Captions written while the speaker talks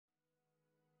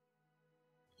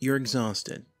You're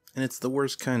exhausted, and it's the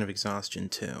worst kind of exhaustion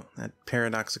too. That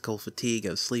paradoxical fatigue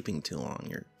of sleeping too long.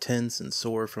 You're tense and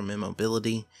sore from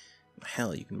immobility.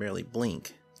 Hell, you can barely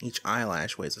blink. Each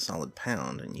eyelash weighs a solid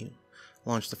pound, and you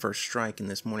launch the first strike in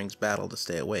this morning's battle to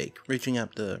stay awake, reaching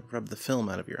up to rub the film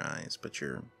out of your eyes, but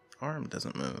your arm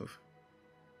doesn't move.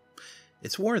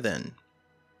 It's war then.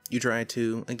 You try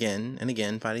to, again and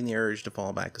again, fighting the urge to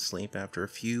fall back asleep. After a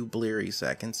few bleary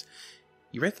seconds,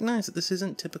 you recognize that this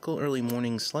isn't typical early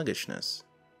morning sluggishness.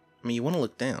 I mean, you want to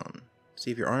look down, see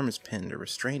if your arm is pinned or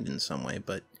restrained in some way,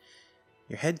 but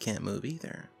your head can't move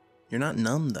either. You're not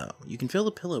numb, though. You can feel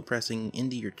the pillow pressing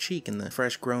into your cheek and the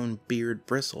fresh-grown beard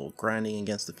bristle grinding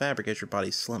against the fabric as your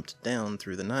body slumped down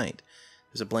through the night.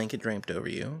 There's a blanket draped over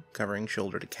you, covering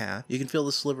shoulder to calf. You can feel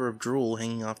the sliver of drool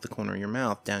hanging off the corner of your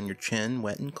mouth, down your chin,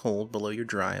 wet and cold below your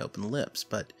dry, open lips,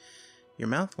 but your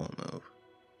mouth won't move.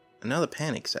 And now the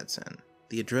panic sets in.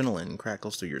 The adrenaline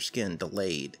crackles through your skin,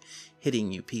 delayed,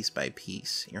 hitting you piece by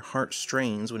piece. Your heart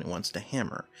strains when it wants to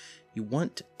hammer. You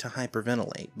want to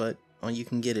hyperventilate, but all you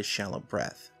can get is shallow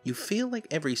breath. You feel like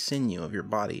every sinew of your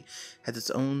body has its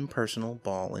own personal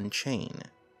ball and chain.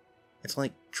 It's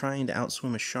like trying to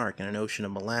outswim a shark in an ocean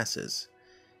of molasses.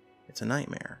 It's a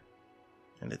nightmare.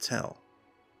 And it's hell.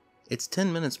 It's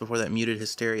 10 minutes before that muted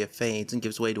hysteria fades and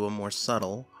gives way to a more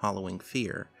subtle, hollowing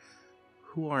fear.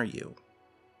 Who are you?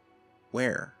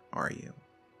 Where are you?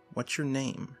 What's your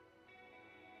name?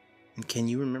 And can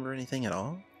you remember anything at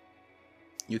all?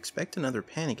 You expect another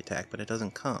panic attack, but it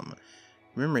doesn't come.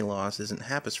 Memory loss isn't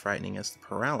half as frightening as the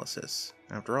paralysis.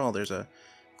 After all, there's a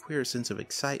queer sense of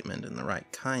excitement and the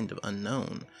right kind of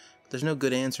unknown. But there's no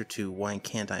good answer to why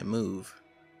can't I move?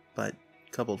 But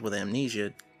coupled with amnesia,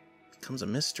 it becomes a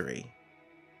mystery.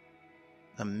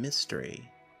 A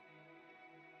mystery.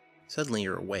 Suddenly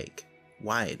you're awake.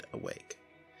 Wide awake.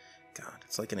 God,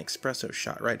 it's like an espresso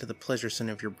shot right to the pleasure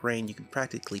center of your brain. You can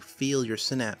practically feel your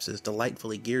synapses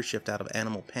delightfully gear shift out of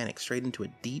animal panic straight into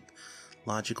a deep,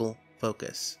 logical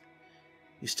focus.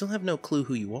 You still have no clue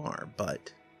who you are,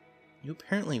 but you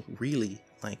apparently really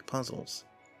like puzzles.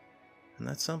 And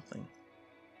that's something.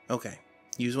 Okay,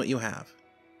 use what you have.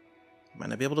 You might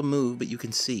not be able to move, but you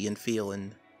can see and feel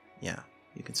and, yeah,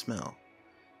 you can smell.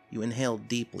 You inhale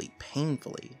deeply,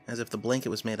 painfully, as if the blanket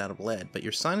was made out of lead, but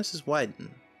your sinuses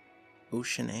widen.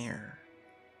 Ocean air.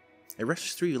 It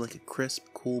rushes through you like a crisp,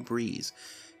 cool breeze,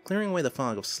 clearing away the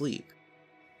fog of sleep.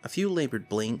 A few labored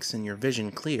blinks and your vision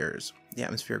clears. The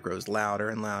atmosphere grows louder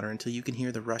and louder until you can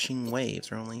hear the rushing waves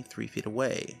are only 3 feet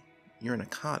away. You're in a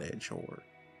cottage or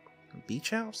a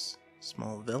beach house?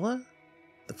 Small villa?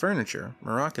 The furniture,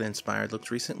 Moroccan-inspired, looks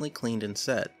recently cleaned and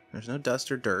set. There's no dust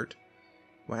or dirt.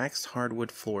 Waxed hardwood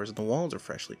floors and the walls are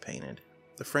freshly painted.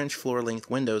 The French floor-length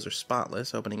windows are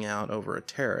spotless, opening out over a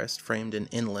terrace framed in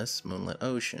endless, moonlit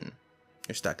ocean.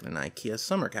 You're stuck in an IKEA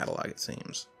summer catalog, it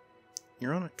seems.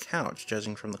 You're on a couch,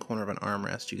 judging from the corner of an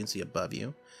armrest you can see above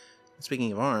you. And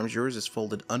speaking of arms, yours is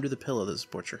folded under the pillow that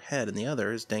supports your head, and the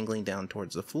other is dangling down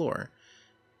towards the floor.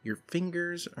 Your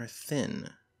fingers are thin,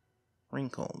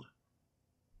 wrinkled.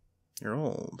 You're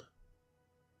old.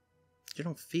 You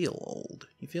don't feel old.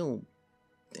 You feel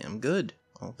damn good,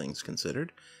 all things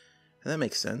considered. And that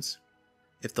makes sense.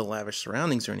 If the lavish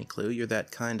surroundings are any clue, you're that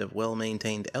kind of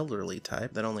well-maintained elderly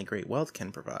type that only great wealth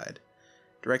can provide.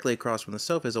 Directly across from the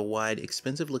sofa is a wide,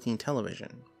 expensive-looking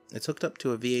television. It's hooked up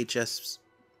to a VHS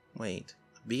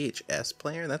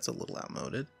player? That's a little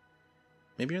outmoded.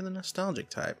 Maybe you're the nostalgic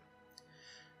type.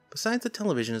 Besides the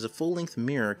television is a full-length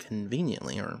mirror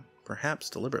conveniently, or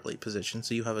perhaps deliberately, positioned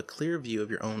so you have a clear view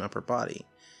of your own upper body.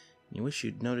 You wish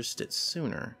you'd noticed it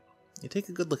sooner. You take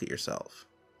a good look at yourself.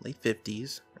 Late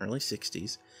 50s, early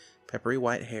 60s, peppery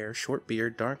white hair, short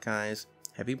beard, dark eyes,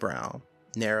 heavy brow,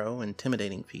 narrow,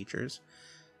 intimidating features.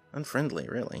 Unfriendly,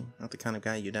 really. Not the kind of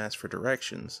guy you'd ask for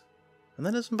directions. And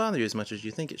that doesn't bother you as much as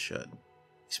you think it should.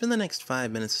 You spend the next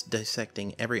 5 minutes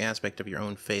dissecting every aspect of your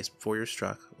own face before you're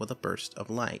struck with a burst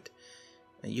of light.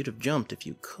 And you'd have jumped if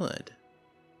you could,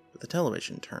 but the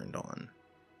television turned on.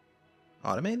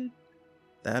 Automated?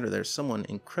 That or there's someone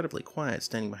incredibly quiet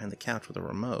standing behind the couch with a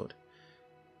remote.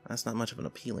 That's not much of an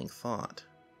appealing thought.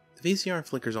 The VCR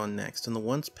flickers on next, and the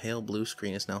once pale blue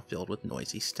screen is now filled with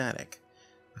noisy static.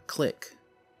 A click.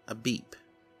 A beep.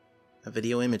 A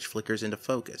video image flickers into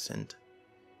focus, and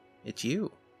it's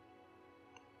you.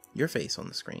 Your face on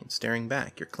the screen, staring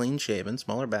back, your clean-shaven,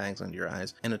 smaller bags under your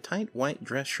eyes, and a tight white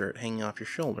dress shirt hanging off your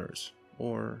shoulders.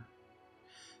 Or...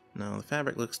 no, the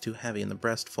fabric looks too heavy and the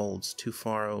breast folds too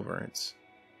far over. It's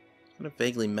got a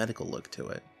vaguely medical look to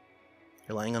it.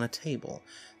 You're lying on a table,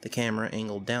 the camera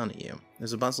angled down at you.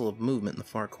 There's a bustle of movement in the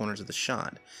far corners of the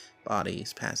shot.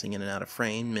 Bodies passing in and out of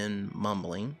frame, men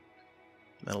mumbling.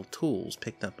 Metal tools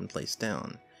picked up and placed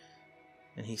down.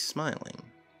 And he's smiling.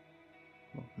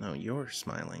 Well, no, you're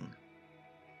smiling.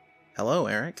 "Hello,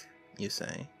 Eric," you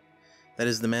say. That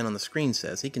is, the man on the screen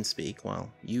says. He can speak,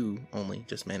 while you only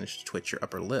just manage to twitch your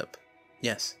upper lip.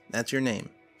 "Yes, that's your name.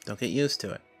 Don't get used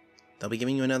to it. They'll be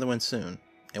giving you another one soon.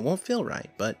 It won't feel right,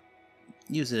 but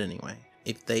use it anyway.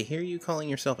 If they hear you calling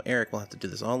yourself Eric, we'll have to do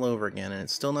this all over again, and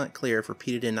it's still not clear if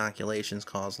repeated inoculations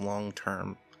cause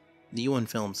long-term." The U on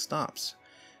film stops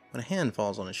when a hand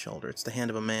falls on his shoulder. It's the hand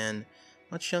of a man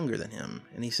much younger than him,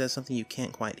 and he says something you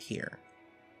can't quite hear.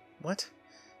 "What?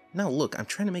 No, look, I'm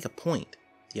trying to make a point,"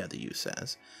 the other U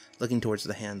says, looking towards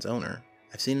the hand's owner.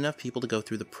 "I've seen enough people to go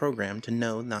through the program to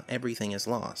know not everything is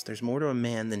lost. There's more to a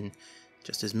man than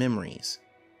just his memories."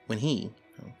 When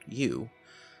you,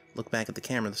 look back at the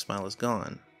camera, the smile is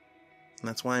gone. And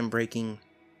that's why I'm breaking,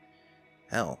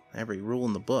 hell, every rule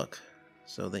in the book,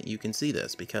 so that you can see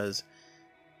this, because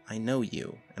I know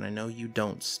you, and I know you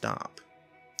don't stop.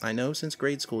 I know since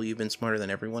grade school you've been smarter than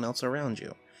everyone else around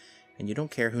you, and you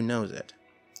don't care who knows it.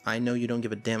 I know you don't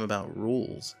give a damn about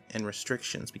rules and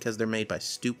restrictions because they're made by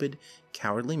stupid,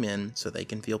 cowardly men so they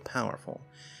can feel powerful.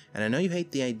 And I know you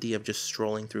hate the idea of just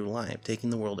strolling through life, taking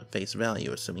the world at face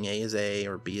value, assuming A is A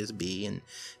or B is B, and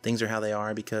things are how they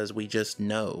are because we just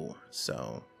know.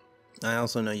 So, I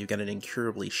also know you've got an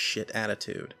incurably shit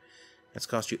attitude. It's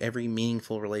cost you every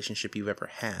meaningful relationship you've ever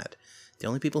had. The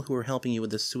only people who are helping you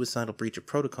with this suicidal breach of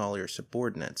protocol are your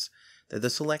subordinates. They're the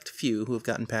select few who have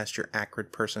gotten past your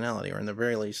acrid personality, or in the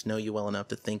very least know you well enough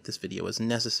to think this video is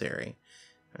necessary.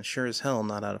 And sure as hell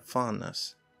not out of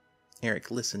fondness. Eric,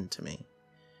 listen to me.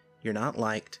 You're not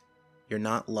liked, you're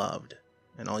not loved,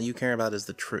 and all you care about is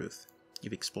the truth.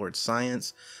 You've explored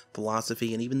science,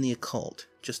 philosophy, and even the occult,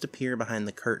 just to peer behind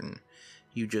the curtain.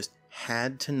 You just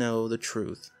had to know the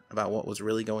truth about what was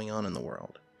really going on in the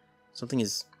world. Something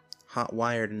is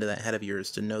hot-wired into that head of yours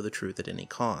to know the truth at any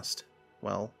cost.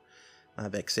 Well, my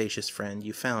vexatious friend,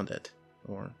 you found it.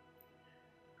 Or,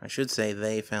 I should say,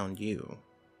 they found you.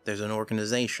 There's an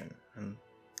organization, and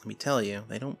let me tell you,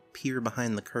 they don't peer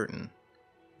behind the curtain.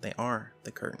 They are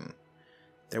the curtain.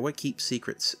 They're what keeps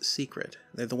secrets secret.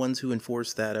 They're the ones who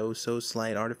enforce that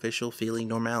oh-so-slight artificial feeling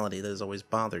normality that has always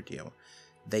bothered you.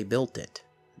 They built it.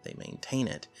 They maintain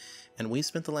it. And we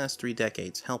spent the last 3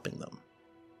 decades helping them.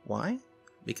 Why?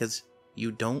 Because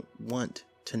you don't want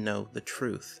to know the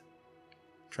truth.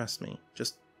 Trust me,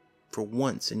 just for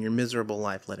once in your miserable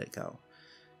life, let it go.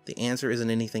 The answer isn't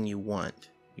anything you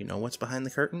want. You know what's behind the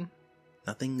curtain?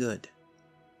 Nothing good.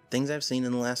 Things I've seen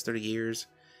in the last 30 years...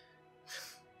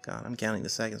 God, I'm counting the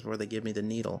seconds before they give me the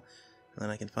needle, and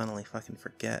then I can finally fucking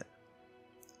forget.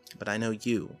 But I know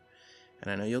you,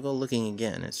 and I know you'll go looking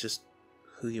again. It's just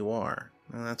who you are.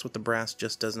 And that's what the brass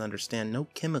just doesn't understand. No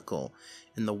chemical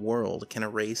in the world can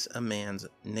erase a man's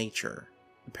nature.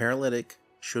 The paralytic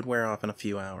should wear off in a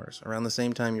few hours, around the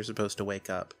same time you're supposed to wake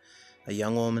up. A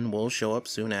young woman will show up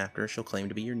soon after. She'll claim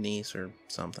to be your niece or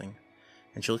something,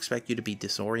 and she'll expect you to be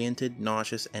disoriented,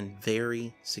 nauseous, and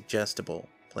very suggestible.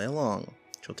 Play along.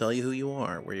 She'll tell you who you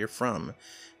are, where you're from,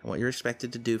 and what you're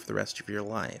expected to do for the rest of your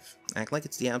life. Act like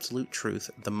it's the absolute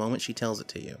truth the moment she tells it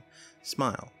to you.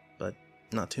 Smile, but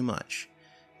not too much.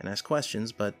 And ask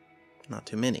questions, but not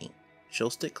too many. She'll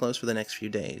stick close for the next few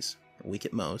days, a week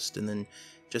at most, and then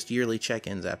just yearly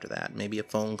check-ins after that. Maybe a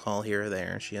phone call here or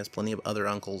there. She has plenty of other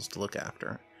uncles to look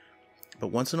after. But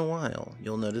once in a while,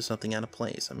 you'll notice something out of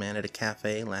place. A man at a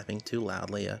cafe laughing too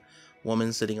loudly, a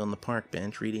woman sitting on the park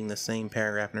bench reading the same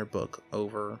paragraph in her book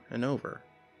over and over.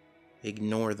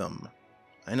 Ignore them.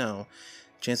 I know,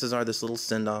 chances are this little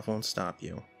send-off won't stop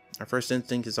you. Our first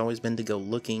instinct has always been to go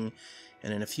looking,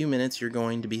 and in a few minutes you're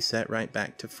going to be set right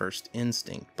back to first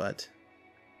instinct, but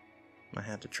I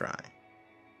had to try.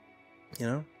 You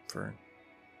know, for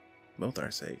both our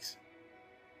sakes.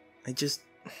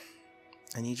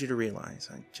 I need you to realize,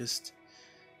 I just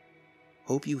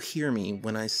hope you hear me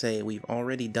when I say we've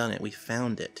already done it. We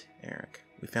found it, Eric.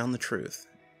 We found the truth.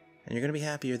 And you're going to be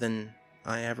happier than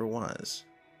I ever was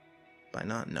by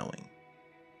not knowing.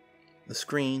 The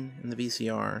screen and the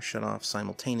VCR shut off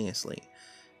simultaneously.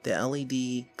 The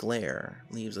LED glare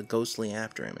leaves a ghostly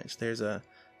afterimage. There's a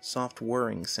soft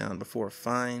whirring sound before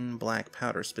fine black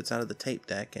powder spits out of the tape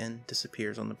deck and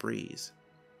disappears on the breeze.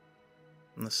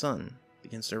 And the sun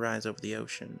begins to rise over the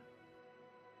ocean.